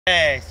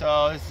Hey,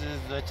 so this is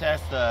the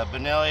test of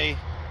Benelli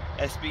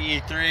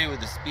SPE3 with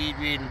the speed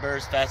read and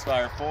burst fast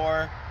fire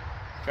 4.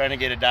 Trying to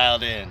get it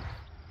dialed in.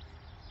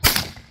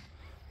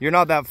 You're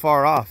not that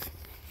far off,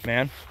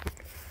 man.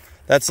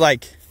 That's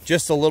like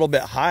just a little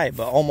bit high,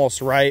 but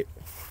almost right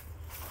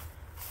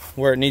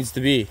where it needs to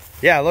be.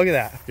 Yeah, look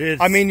at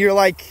that. I mean, you're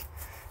like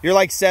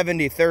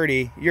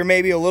 70-30. You're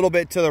maybe a little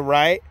bit to the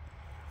right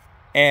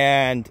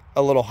and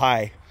a little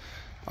high.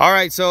 All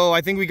right, so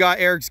I think we got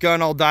Eric's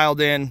gun all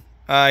dialed in.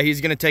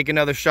 He's gonna take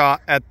another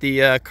shot at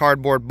the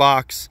cardboard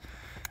box,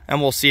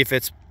 and we'll see if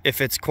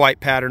it's quite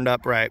patterned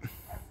up right.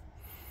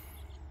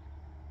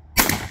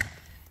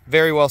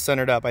 Very well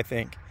centered up, I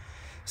think.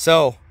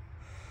 So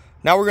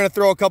now we're gonna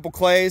throw a couple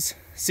clays,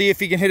 see if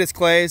he can hit his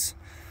clays.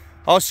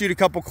 I'll shoot a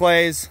couple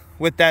clays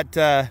with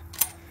that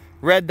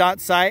red dot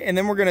sight, and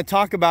then we're gonna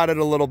talk about it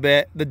a little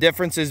bit, the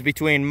differences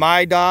between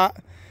my dot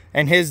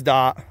and his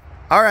dot.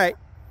 All right,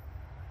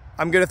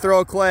 I'm gonna throw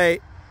a clay.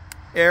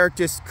 Eric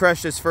just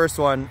crushed his first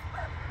one.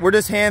 We're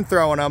just hand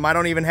throwing them. I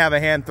don't even have a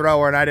hand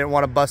thrower, and I didn't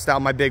want to bust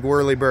out my big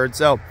whirly bird.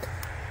 So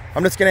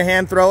I'm just gonna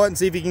hand throw it and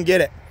see if he can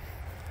get it.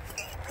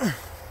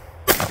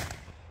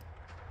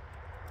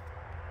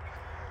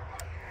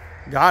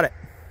 Got it.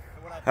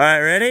 All right,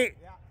 ready?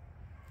 Yeah.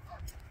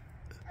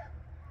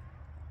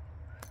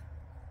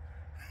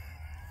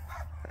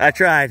 I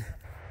tried.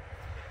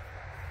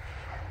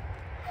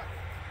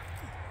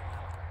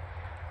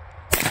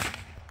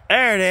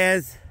 There it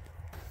is.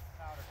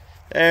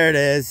 There it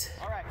is.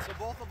 All right, so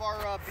both of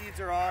our beads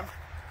are on.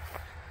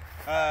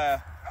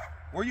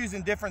 We're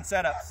using different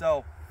setups,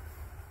 so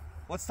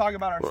let's talk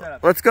about our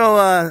setup. Let's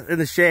go in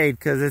the shade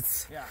because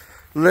it's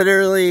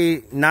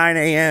literally 9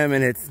 a.m.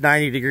 and it's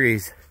 90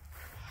 degrees.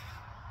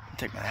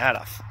 Take my hat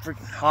off.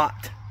 Freaking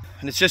hot.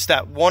 And it's just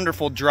that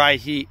wonderful dry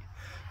heat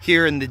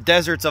here in the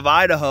deserts of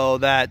Idaho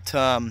that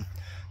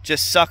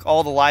just suck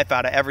all the life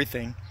out of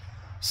everything.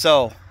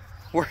 So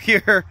we're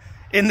here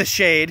in the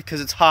shade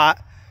because it's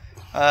hot,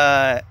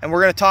 and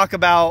we're going to talk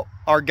about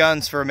our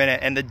guns for a minute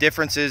and the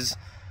differences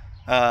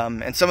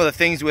and some of the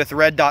things with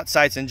red dot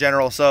sights in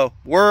general. So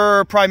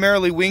we're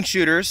primarily wing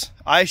shooters.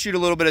 I shoot a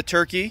little bit of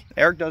turkey.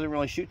 Eric doesn't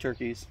really shoot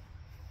turkeys.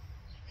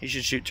 He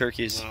should shoot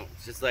turkeys. Well,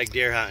 it's just like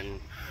deer hunting,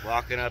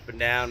 walking up and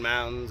down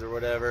mountains or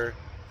whatever,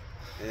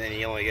 and then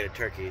you only get a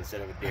turkey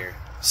instead of a deer.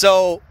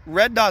 So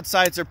red dot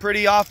sights are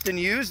pretty often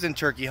used in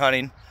turkey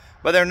hunting,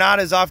 but they're not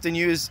as often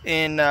used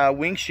in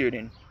wing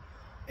shooting.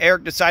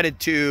 Eric decided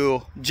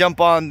to jump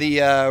on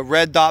the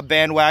red dot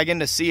bandwagon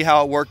to see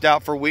how it worked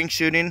out for wing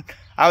shooting.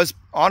 I was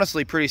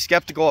honestly pretty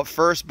skeptical at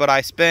first, but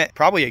I spent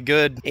probably a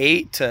good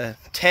 8 to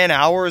 10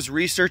 hours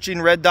researching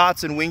red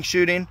dots and wing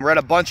shooting. Read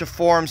a bunch of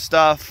forum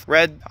stuff,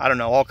 read, I don't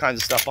know, all kinds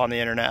of stuff on the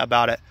internet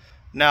about it.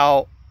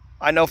 Now,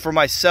 I know for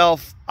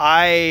myself,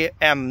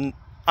 I'm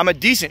a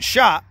decent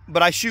shot,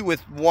 but I shoot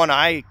with one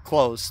eye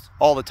closed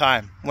all the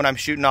time when I'm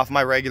shooting off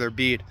my regular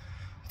bead.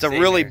 It's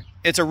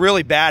a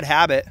really bad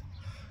habit,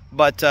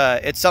 but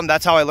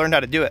that's how I learned how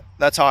to do it.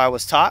 That's how I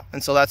was taught,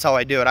 and so that's how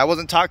I do it. I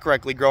wasn't taught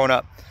correctly growing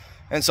up,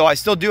 and so I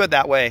still do it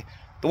that way.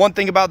 The one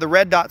thing about the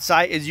red dot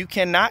sight is you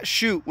cannot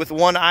shoot with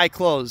one eye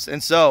closed,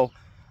 and so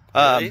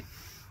Really?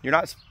 you're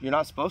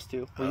not supposed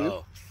to.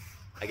 Oh,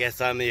 I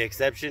guess I'm the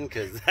exception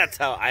because that's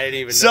how I didn't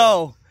even know.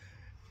 So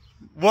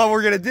what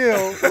we're gonna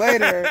do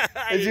later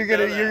is you're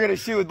gonna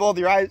shoot with both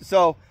your eyes.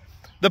 So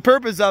the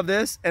purpose of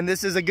this, and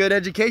this is a good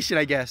education,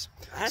 I guess.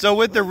 So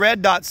with the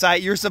red dot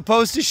sight, you're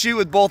supposed to shoot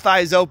with both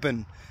eyes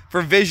open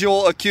for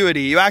visual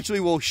acuity. You actually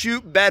will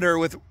shoot better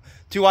with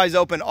 2 eyes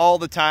open all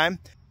the time.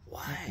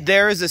 Why?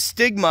 There is a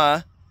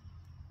stigma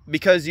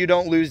because you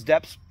don't lose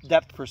depth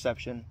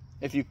perception.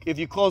 If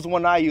you close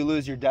one eye, you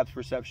lose your depth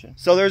perception.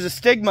 So there's a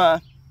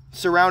stigma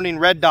surrounding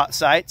red dot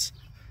sights,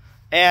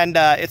 and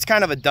it's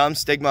kind of a dumb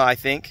stigma, I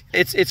think.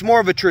 It's more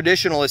of a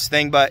traditionalist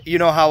thing, but you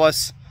know how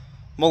us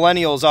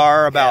millennials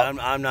are about.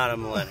 Yeah, I'm not a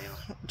millennial.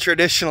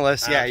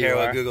 Traditionalists, yeah, you are. I don't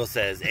care what Google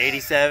says.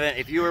 87.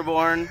 If you were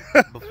born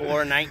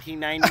before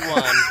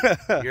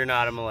 1991, you're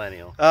not a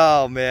millennial.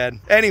 Oh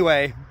man.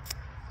 Anyway,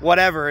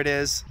 whatever it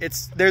is,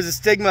 there's a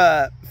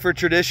stigma for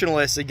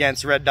traditionalists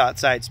against red dot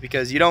sights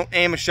because you don't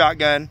aim a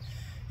shotgun,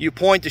 you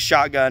point a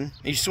shotgun,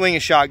 you swing a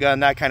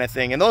shotgun, that kind of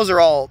thing, and those are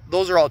all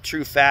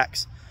true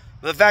facts.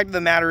 The fact of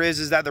the matter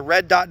is that the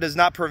red dot does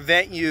not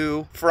prevent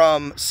you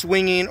from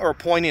swinging or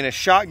pointing a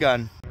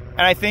shotgun.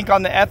 And I think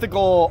on the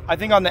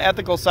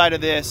ethical side of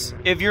this,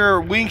 if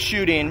you're wing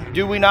shooting,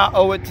 do we not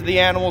owe it to the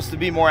animals to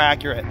be more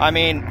accurate? I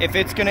mean, if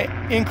it's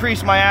gonna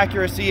increase my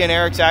accuracy and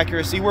Eric's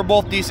accuracy, we're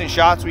both decent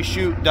shots. We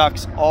shoot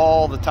ducks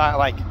all the time,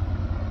 like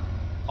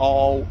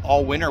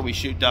all winter we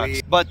shoot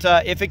ducks. But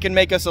if it can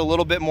make us a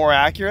little bit more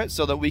accurate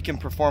so that we can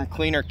perform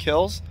cleaner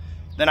kills,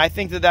 then I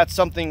think that that's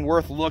something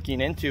worth looking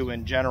into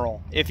in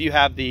general, if you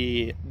have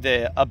the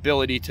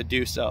ability to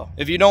do so.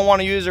 If you don't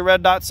want to use a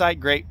red dot sight,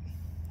 great,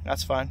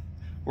 that's fine.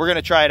 We're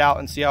gonna try it out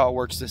and see how it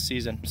works this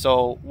season.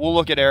 So we'll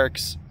look at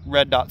Eric's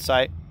red dot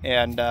sight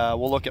and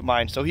we'll look at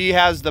mine. So he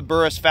has the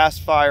Burris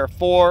Fast Fire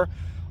 4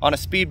 on a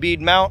speed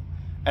bead mount,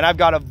 and I've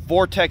got a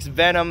Vortex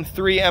Venom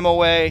 3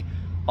 MOA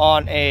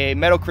on a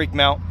Meadow Creek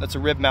mount that's a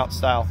rib mount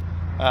style,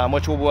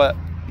 which will what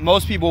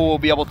most people will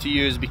be able to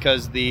use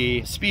because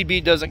the speed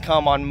bead doesn't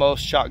come on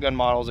most shotgun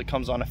models. It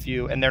comes on a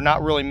few, and they're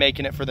not really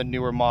making it for the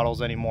newer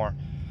models anymore.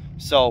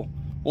 So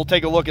we'll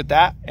take a look at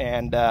that,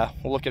 and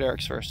we'll look at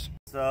Eric's first.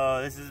 So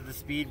this is the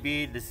speed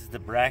bead. This is the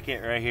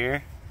bracket right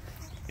here.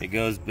 It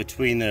goes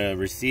between the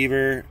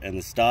receiver and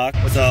the stock.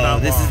 So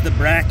this is the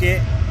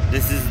bracket.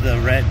 This is the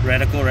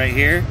reticle right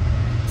here.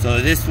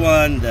 So this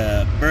one,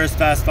 the Burris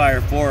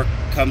Fastfire 4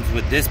 comes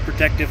with this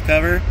protective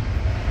cover,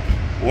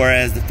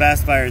 whereas the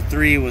Fastfire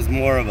 3 was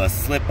more of a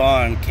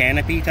slip-on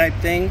canopy type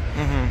thing.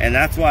 And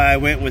that's why I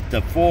went with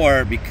the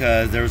 4,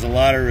 because there was a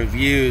lot of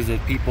reviews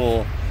of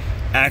people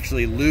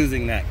actually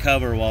losing that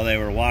cover while they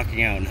were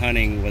walking out and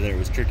hunting, whether it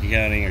was turkey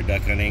hunting or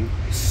duck hunting.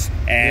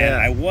 And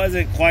I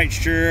wasn't quite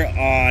sure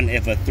on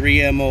if a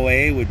 3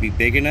 MOA would be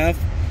big enough,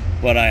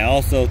 but I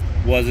also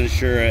wasn't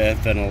sure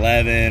if an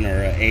 11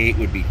 or an 8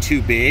 would be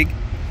too big.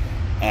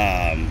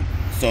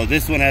 So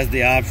this one has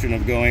the option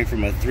of going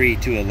from a 3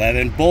 to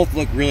 11. Both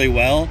look really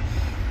well.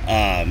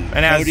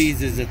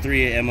 Cody's is a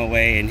 3 MOA,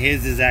 and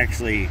his is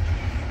actually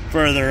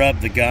further up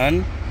the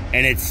gun,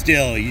 and it's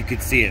still, you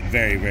could see it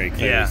very, very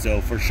clearly.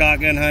 So for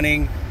shotgun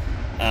hunting,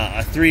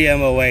 a 3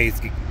 MOA is,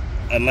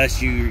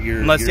 unless you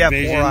have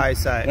poor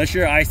eyesight, unless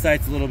your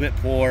eyesight's a little bit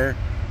poor,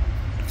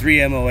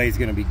 3 MOA is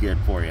going to be good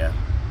for you.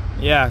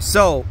 Yeah.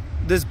 So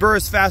this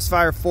Burris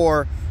Fastfire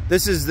 4,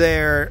 this is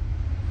their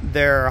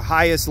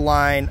highest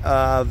line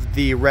of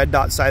the red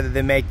dot sight that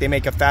they make. They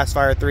make a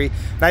Fastfire 3,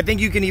 and I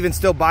think you can even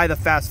still buy the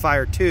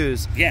Fastfire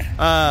 2s.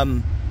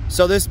 Yeah.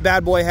 So this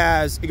bad boy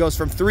it goes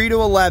from 3 to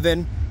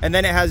 11, and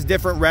then it has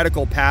different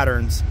reticle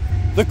patterns.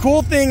 The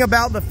cool thing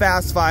about the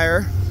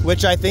Fastfire,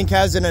 which I think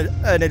has an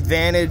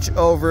advantage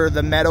over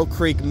the Meadow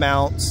Creek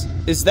mounts,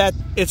 is that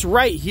it's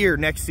right here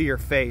next to your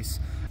face.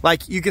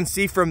 Like, you can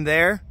see from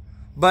there,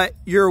 but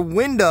your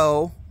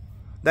window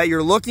that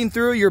you're looking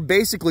through, you're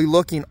basically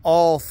looking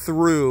all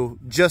through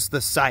just the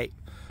sight.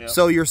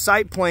 So your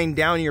sight plane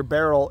down your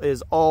barrel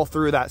is all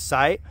through that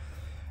sight.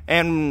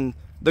 And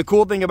the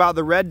cool thing about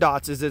the red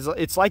dots is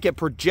it's like it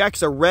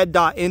projects a red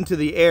dot into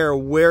the air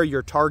where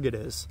your target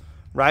is,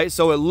 right?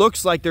 So it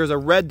looks like there's a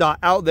red dot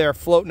out there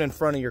floating in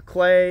front of your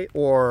clay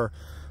or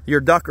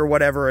your duck or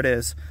whatever it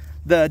is.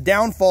 The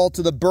downfall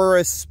to the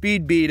Burris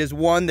speed bead is,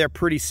 one, they're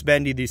pretty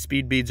spendy. These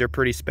speed beads are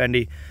pretty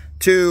spendy.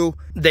 2,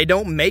 they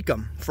don't make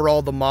them for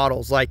all the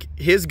models. Like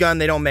his gun,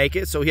 they don't make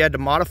it, so he had to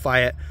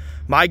modify it.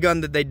 My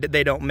gun, that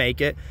they don't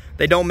make it.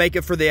 They don't make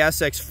it for the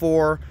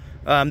SX4.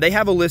 They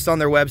have a list on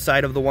their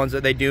website of the ones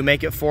that they do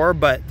make it for,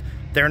 but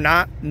they're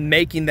not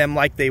making them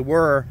like they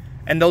were.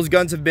 And those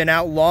guns have been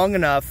out long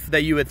enough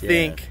that you would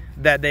think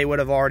that they would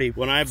have already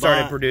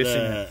started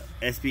producing it.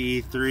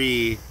 SPE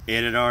 3,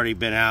 it had already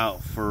been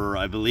out for,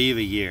 I believe,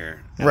 a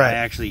year. And right. I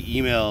actually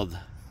emailed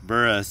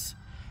Burris,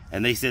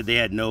 and they said they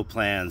had no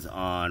plans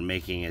on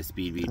making a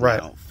speed bead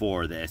mount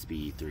for the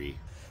SPE 3.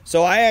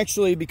 So I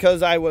actually,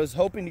 because I was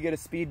hoping to get a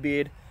speed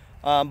bead,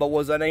 but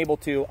was unable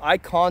to, I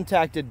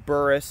contacted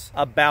Burris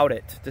about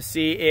it to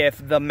see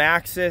if the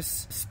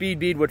Maxus speed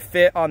bead would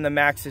fit on the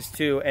Maxus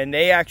II, and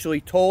they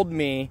actually told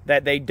me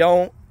that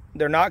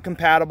they're not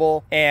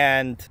compatible,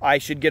 and I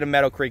should get a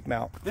Meadow Creek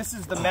mount. This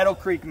is the Meadow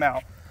Creek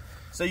mount.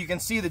 So you can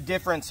see the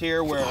difference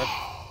here where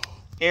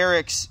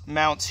Eric's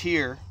mounts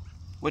here,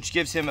 which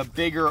gives him a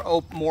bigger,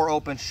 more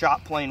open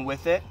shot plane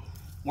with it,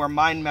 where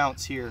mine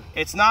mounts here.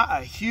 It's not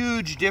a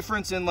huge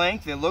difference in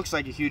length. It looks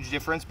like a huge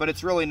difference, but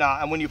it's really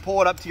not. And when you pull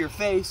it up to your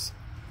face,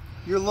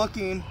 you're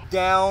looking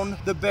down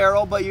the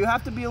barrel, but you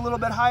have to be a little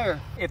bit higher.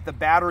 If the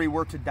battery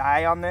were to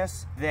die on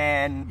this,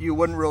 then you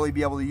wouldn't really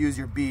be able to use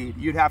your bead.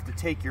 You'd have to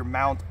take your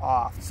mount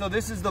off. So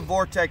this is the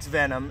Vortex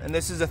Venom, and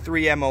this is a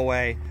 3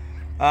 MOA.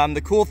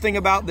 The cool thing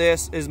about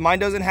this is mine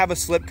doesn't have a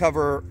slip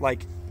cover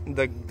like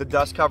the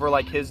dust cover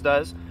like his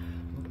does.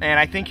 And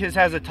I think his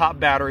has a top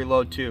battery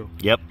load too.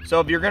 Yep.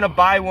 So if you're gonna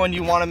buy one,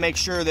 you wanna make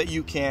sure that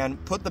you can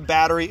put the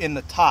battery in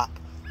the top,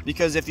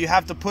 because if you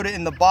have to put it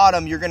in the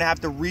bottom, you're gonna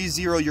have to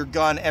re-zero your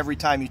gun every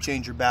time you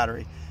change your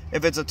battery.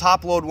 If it's a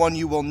top load one,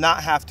 you will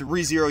not have to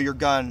re-zero your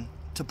gun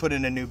to put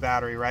in a new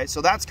battery, right?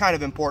 So that's kind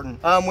of important.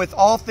 With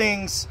all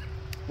things,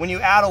 when you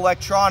add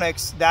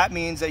electronics, that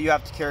means that you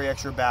have to carry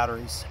extra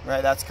batteries,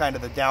 right? That's kind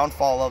of the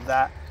downfall of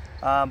that.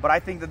 But I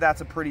think that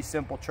that's a pretty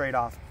simple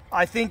trade-off.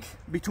 I think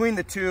between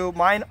the two,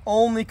 mine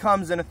only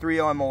comes in a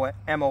 3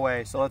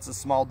 MOA, so it's a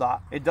small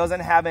dot. It doesn't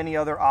have any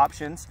other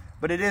options,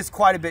 but it is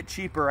quite a bit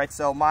cheaper, right?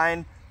 So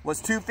mine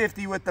was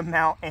 $250 with the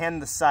mount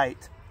and the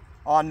sight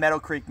on Meadow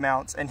Creek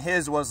mounts, and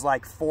his was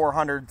like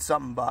 400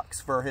 something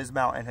bucks for his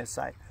mount and his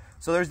sight.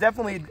 So there's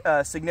definitely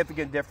a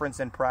significant difference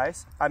in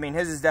price. I mean,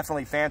 his is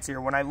definitely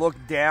fancier. When I look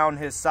down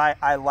his sight,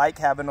 I like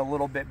having a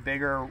little bit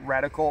bigger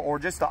reticle, or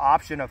just the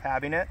option of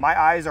having it. My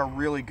eyes are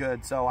really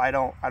good, so I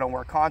don't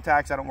wear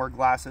contacts, I don't wear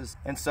glasses,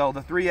 and so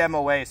the 3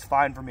 MOA is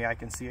fine for me. I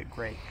can see it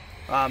great.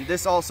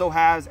 This also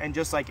has, and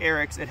just like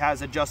Eric's, it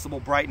has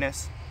adjustable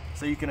brightness,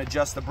 so you can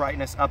adjust the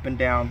brightness up and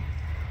down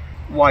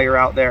while you're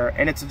out there,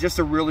 and it's just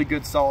a really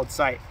good solid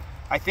sight.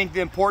 I think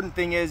the important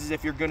thing is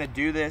if you're gonna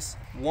do this,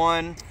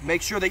 one,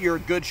 make sure that you're a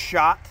good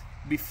shot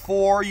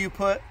before you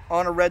put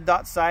on a red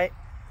dot sight,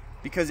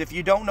 because if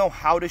you don't know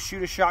how to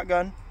shoot a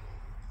shotgun,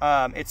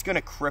 it's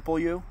gonna cripple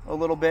you a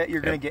little bit.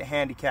 You're gonna get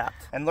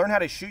handicapped. And learn how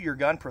to shoot your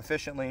gun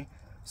proficiently.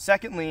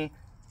 Secondly,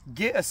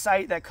 get a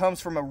sight that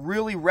comes from a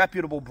really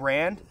reputable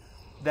brand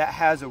that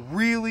has a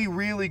really,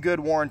 really good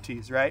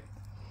warranties, right?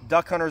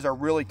 Duck hunters are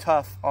really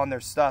tough on their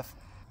stuff.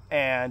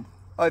 And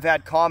I've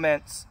had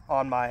comments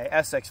on my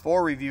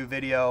SX4 review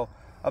video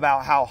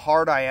about how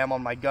hard I am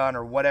on my gun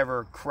or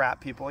whatever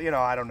crap people, you know,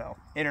 I don't know,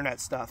 internet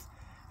stuff.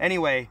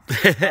 Anyway.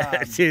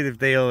 Dude, if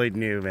they only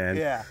knew, man.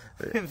 Yeah,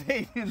 if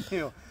they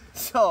knew.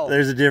 So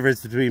there's a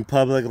difference between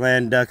public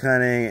land duck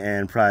hunting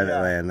and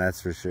private land, that's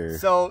for sure.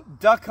 So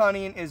duck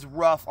hunting is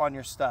rough on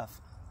your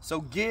stuff.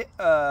 So get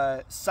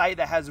a sight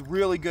that has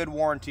really good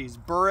warranties.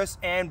 Burris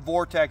and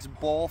Vortex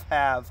both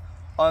have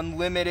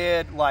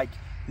unlimited, like,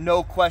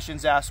 no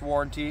questions asked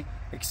warranty,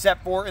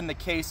 except for in the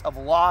case of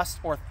lost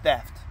or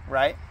theft,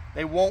 right?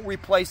 They won't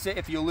replace it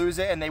if you lose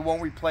it, and they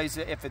won't replace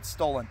it if it's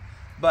stolen.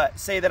 But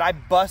say that I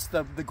bust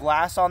the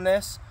glass on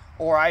this,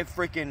 or I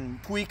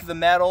freaking tweak the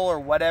metal or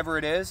whatever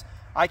it is,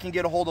 I can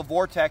get a hold of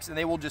Vortex and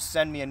they will just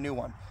send me a new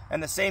one.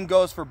 And the same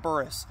goes for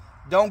Burris.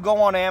 Don't go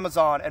on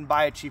Amazon and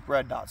buy a cheap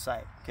red dot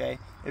sight, okay?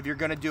 If you're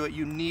gonna do it,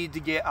 you need to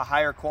get a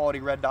higher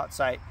quality red dot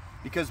sight,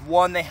 because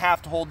one, they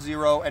have to hold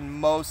 0, and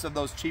most of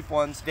those cheap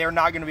ones, they're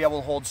not gonna be able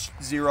to hold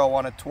 0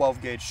 on a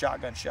 12 gauge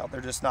shotgun shell. They're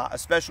just not,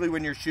 especially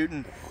when you're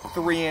shooting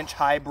 3-inch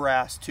high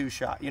brass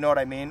 2-shot, you know what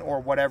I mean?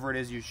 Or whatever it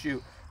is you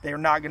shoot. They're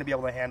not gonna be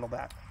able to handle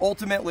that.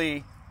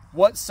 Ultimately,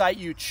 what sight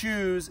you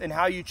choose and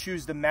how you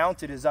choose to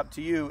mount it is up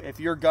to you. If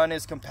your gun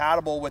is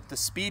compatible with the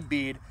speed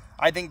bead,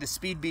 I think the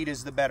speed bead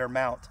is the better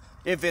mount.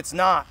 If it's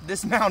not,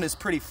 this mount is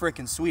pretty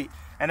freaking sweet.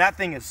 And that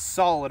thing is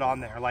solid on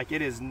there. Like,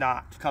 it is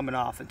not coming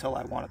off until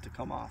I want it to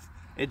come off.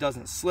 It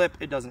doesn't slip,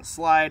 it doesn't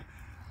slide.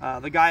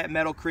 The guy at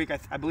Meadow Creek,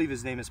 I believe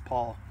his name is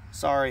Paul.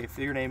 Sorry if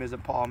your name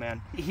isn't Paul,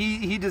 man.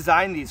 He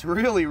designed these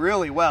really,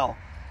 really well.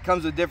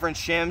 Comes with different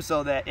shims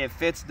so that it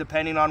fits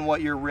depending on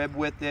what your rib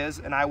width is,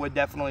 and I would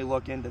definitely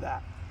look into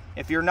that.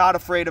 If you're not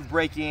afraid of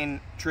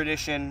breaking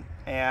tradition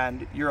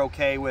and you're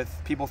okay with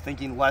people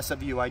thinking less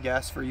of you, I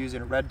guess, for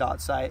using a red dot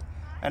sight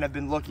and have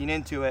been looking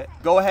into it,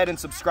 go ahead and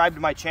subscribe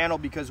to my channel,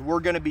 because we're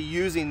gonna be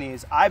using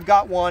these. I've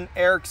got one,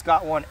 Eric's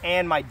got one,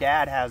 and my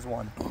dad has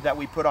one that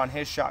we put on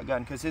his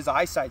shotgun because his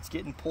eyesight's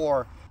getting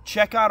poor.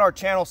 Check out our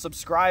channel,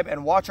 subscribe,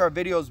 and watch our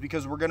videos,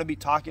 because we're gonna be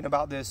talking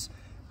about this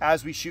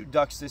as we shoot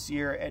ducks this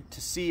year, and to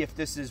see if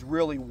this is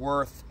really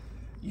worth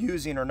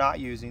using or not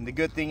using. The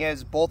good thing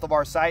is both of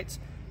our sights,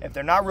 if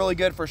they're not really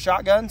good for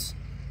shotguns,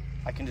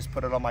 I can just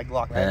put it on my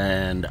Glock. Right?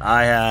 And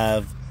I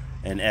have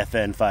an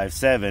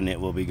FN57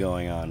 it will be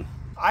going on.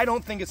 I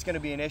don't think it's going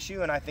to be an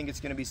issue, and I think it's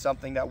going to be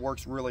something that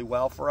works really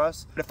well for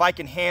us. But if I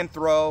can hand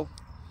throw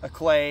a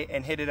clay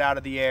and hit it out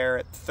of the air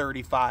at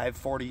 35,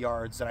 40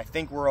 yards, then I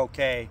think we're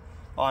okay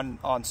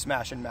on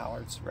smashing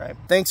mallards, right?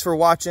 Thanks for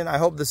watching. I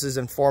hope this is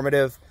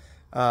informative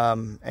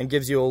and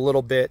gives you a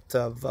little bit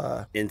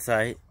of...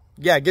 insight?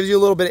 Yeah, it gives you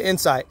a little bit of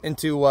insight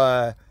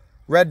into...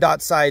 red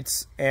dot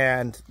sights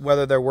and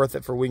whether they're worth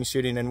it for wing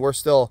shooting. And we're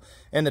still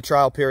in the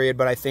trial period,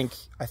 but I think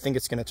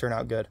it's going to turn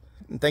out good.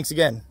 And thanks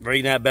again.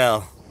 Ring that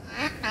bell.